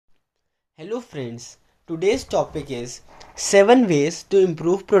Hello friends, today's topic is 7 ways to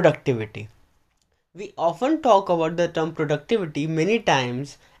improve productivity. We often talk about the term productivity many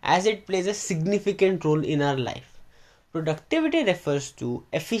times as it plays a significant role in our life. Productivity refers to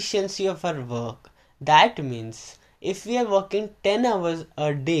efficiency of our work. That means if we are working 10 hours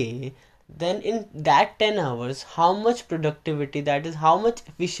a day, then in that 10 hours, how much productivity, that is, how much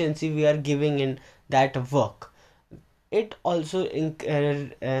efficiency we are giving in that work. It also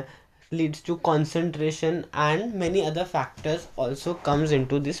leads to concentration and many other factors also comes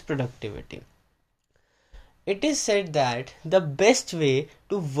into this productivity. It is said that the best way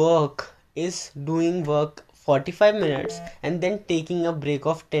to work is doing work 45 minutes and then taking a break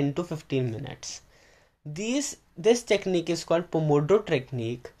of 10 to 15 minutes. This technique is called Pomodoro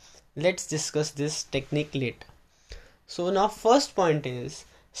technique. Let's discuss this technique later. So now first point is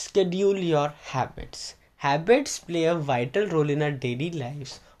schedule your habits. Habits play a vital role in our daily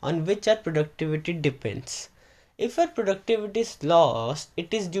lives on which our productivity depends. If our productivity is lost,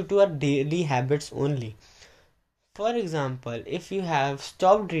 it is due to our daily habits only. For example, if you have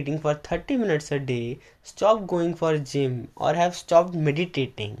stopped reading for 30 minutes a day, stopped going for gym, or have stopped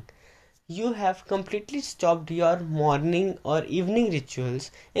meditating, you have completely stopped your morning or evening rituals.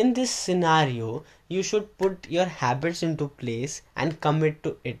 In this scenario, you should put your habits into place and commit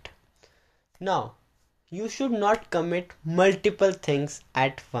to it. Now, you should not commit multiple things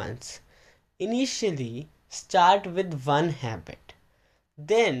at once. Initially, start with one habit.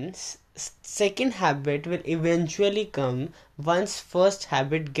 Then, second habit will eventually come once first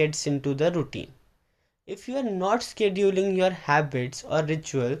habit gets into the routine. If you are not scheduling your habits or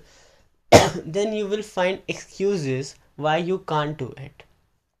ritual, then you will find excuses why you can't do it.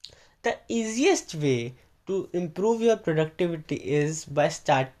 The easiest way to improve your productivity is by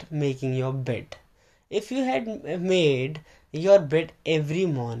start making your bed. If you had made your bed every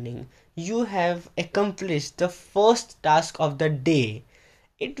morning, you have accomplished the first task of the day.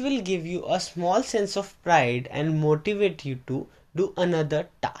 It will give you a small sense of pride and motivate you to do another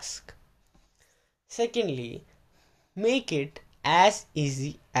task. Secondly, make it as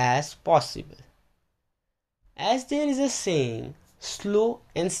easy as possible. As there is a saying, slow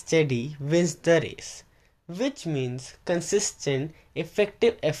and steady wins the race, which means consistent,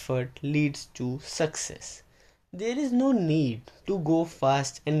 effective effort leads to success. There is no need to go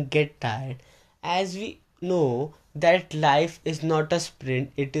fast and get tired, as we know that life is not a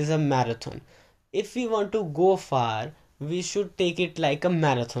sprint, it is a marathon. If we want to go far, we should take it like a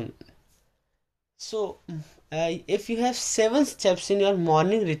marathon. So, if you have 7 steps in your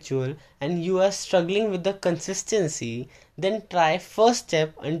morning ritual and you are struggling with the consistency, then try first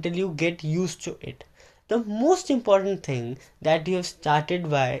step until you get used to it. The most important thing that you have started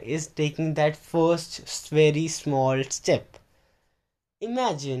by is taking that first very small step.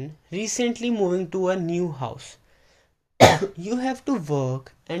 Imagine recently moving to a new house. You have to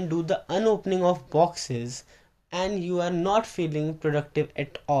work and do the unopening of boxes, and you are not feeling productive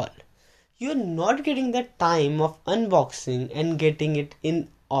at all. You're not getting the time of unboxing and getting it in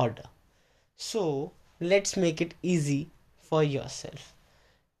order. So let's make it easy for yourself.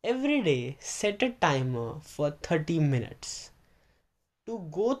 Every day, set a timer for 30 minutes to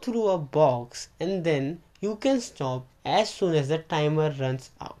go through a box, and then you can stop as soon as the timer runs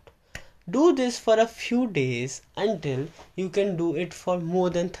out. Do this for a few days until you can do it for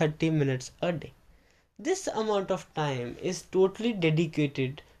more than 30 minutes a day. This amount of time is totally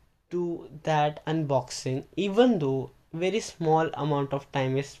dedicated to that unboxing, even though very small amount of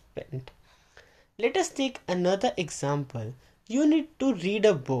time is spent. Let us take another example. You need to read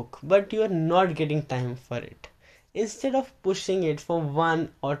a book, but you are not getting time for it. Instead of pushing it for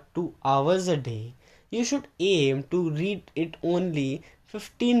 1 or 2 hours a day, you should aim to read it only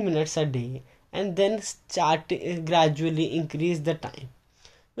 15 minutes a day and then start gradually increase the time.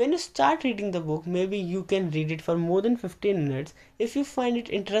 When you start reading the book, maybe you can read it for more than 15 minutes. If you find it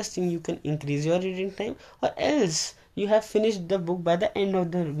interesting, you can increase your reading time, or else you have finished the book by the end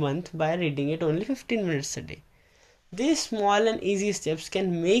of the month by reading it only 15 minutes a day. These small and easy steps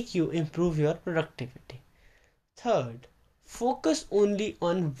can make you improve your productivity. Third, focus only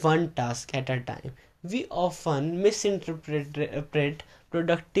on one task at a time. We often misinterpret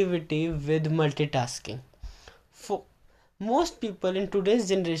productivity with multitasking. Fo- Most people in today's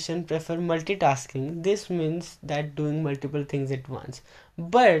generation prefer multitasking. This means that doing multiple things at once.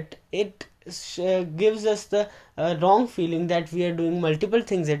 But it gives us the wrong feeling that we are doing multiple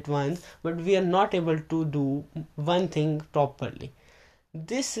things at once, but we are not able to do one thing properly.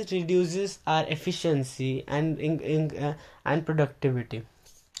 This reduces our efficiency and productivity.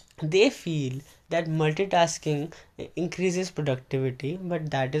 They feel that multitasking increases productivity, but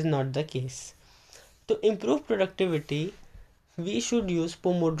that is not the case. To improve productivity, we should use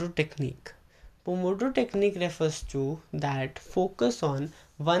Pomodoro technique. Pomodoro technique refers to that focus on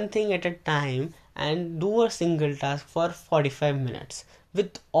one thing at a time and do a single task for 45 minutes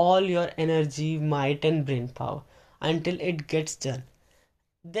with all your energy, might, and brain power until it gets done.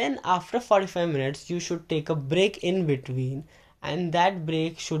 Then, after 45 minutes, you should take a break in between, and that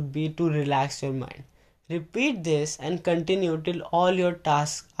break should be to relax your mind. Repeat this and continue till all your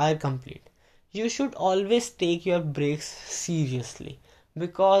tasks are complete. You should always take your breaks seriously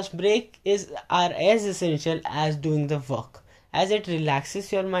because are as essential as doing the work as it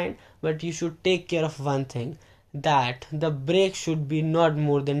relaxes your mind, but you should take care of one thing, that the break should be not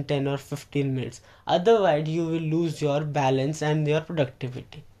more than 10 or 15 minutes, otherwise you will lose your balance and your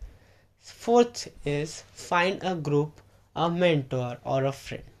productivity. Fourth is find a group, a mentor, or a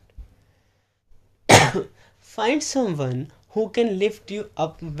friend. Find someone who can lift you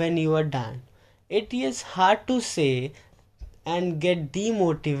up when you are down. It is hard to say and get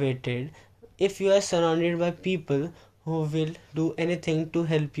demotivated if you are surrounded by people who will do anything to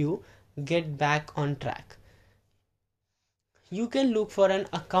help you get back on track. You can look for an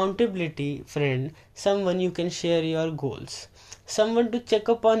accountability friend, someone you can share your goals, someone to check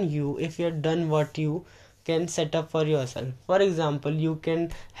up on you if you have done what you can set up for yourself. For example, you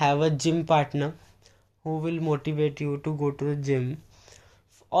can have a gym partner who will motivate you to go to the gym,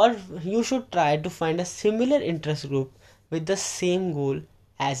 or you should try to find a similar interest group with the same goal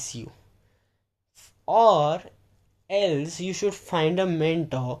as you, or else you should find a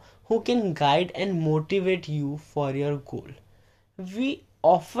mentor who can guide and motivate you for your goal. We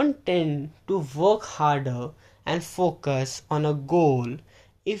often tend to work harder and focus on a goal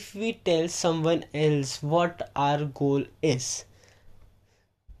if we tell someone else what our goal is.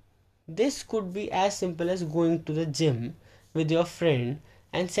 This could be as simple as going to the gym with your friend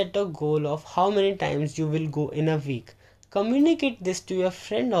and set a goal of how many times you will go in a week. Communicate this to your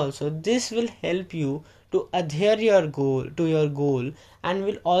friend also. This will help you to adhere to your goal and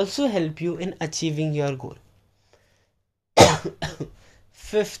will also help you in achieving your goal.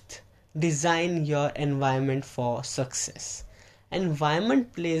 Fifth, design your environment for success.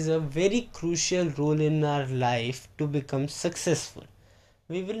 Environment plays a very crucial role in our life to become successful.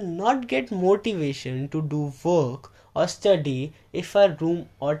 We will not get motivation to do work or study if our room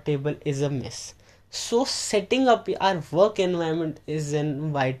or table is a mess. So, setting up our work environment is a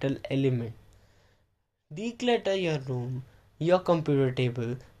vital element. Declutter your room, your computer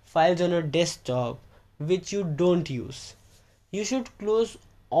table, files on your desktop which you don't use. You should close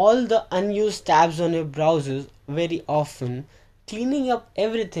all the unused tabs on your browsers very often. Cleaning up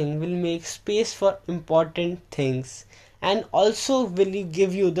everything will make space for important things and also will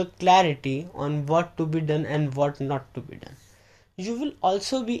give you the clarity on what to be done and what not to be done. You will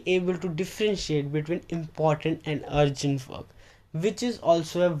also be able to differentiate between important and urgent work, which is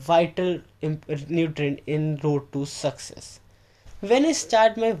also a vital nutrient in road to success. When I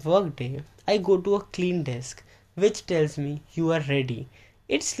start my work day, I go to a clean desk which tells me you are ready.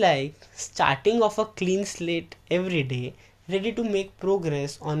 It's like starting off a clean slate every day, ready to make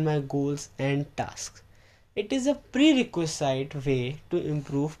progress on my goals and tasks. It is a prerequisite way to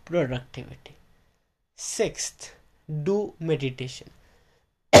improve productivity. Sixth, do meditation.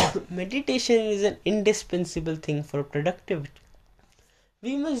 Meditation is an indispensable thing for productivity.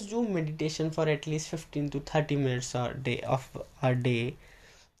 We must do meditation for at least 15 to 30 minutes of our day.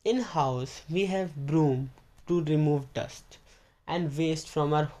 In house, we have broom to remove dust and waste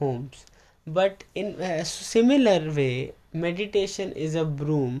from our homes. But in a similar way, meditation is a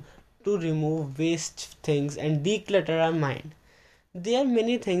broom to remove waste things and declutter our mind. There are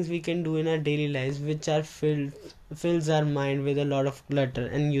many things we can do in our daily lives which are fills our mind with a lot of clutter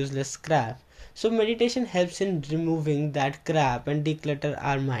and useless crap. So meditation helps in removing that crap and declutter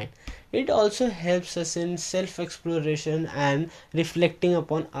our mind. It also helps us in self exploration and reflecting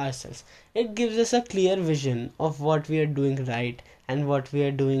upon ourselves. It gives us a clear vision of what we are doing right and what we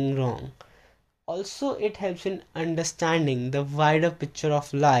are doing wrong. Also, it helps in understanding the wider picture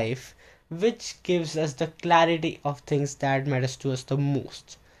of life, which gives us the clarity of things that matters to us the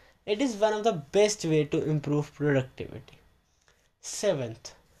most. It is one of the best way to improve productivity.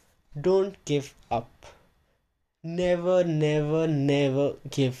 Seventh, don't give up. Never, never, never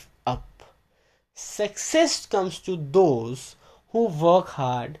give up. Success comes to those who work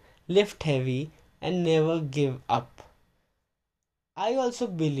hard, lift heavy, and never give up. I also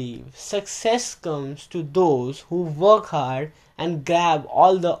believe success comes to those who work hard and grab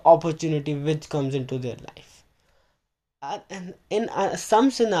all the opportunity which comes into their life. And in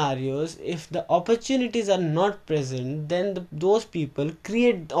some scenarios, if the opportunities are not present, then those people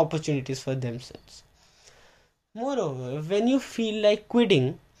create opportunities for themselves. Moreover, when you feel like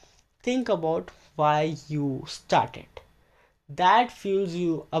quitting, think about why you started. That fuels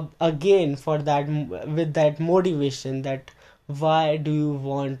you up again for that, with that motivation, that why do you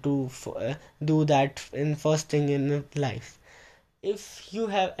want to do that in first thing in life. If you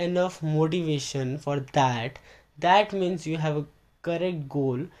have enough motivation for that, that means you have a correct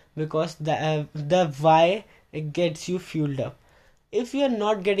goal, because the why, it gets you fueled up. If you are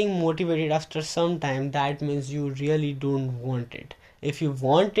not getting motivated after some time, that means you really don't want it. If you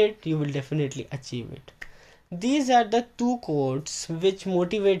want it, you will definitely achieve it. These are the two quotes which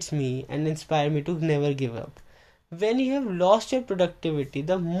motivates me and inspire me to never give up. When you have lost your productivity,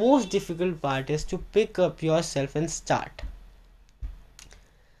 the most difficult part is to pick up yourself and start.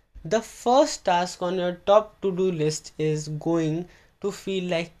 The first task on your top to-do list is going to feel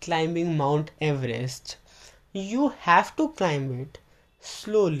like climbing Mount Everest. You have to climb it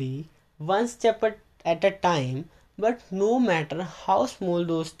slowly, one step at a time, but no matter how small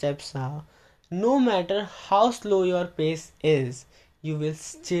those steps are, no matter how slow your pace is, you will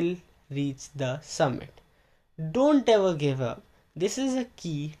still reach the summit. Don't ever give up. This is a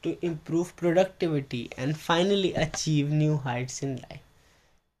key to improve productivity and finally achieve new heights in life.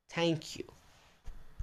 Thank you.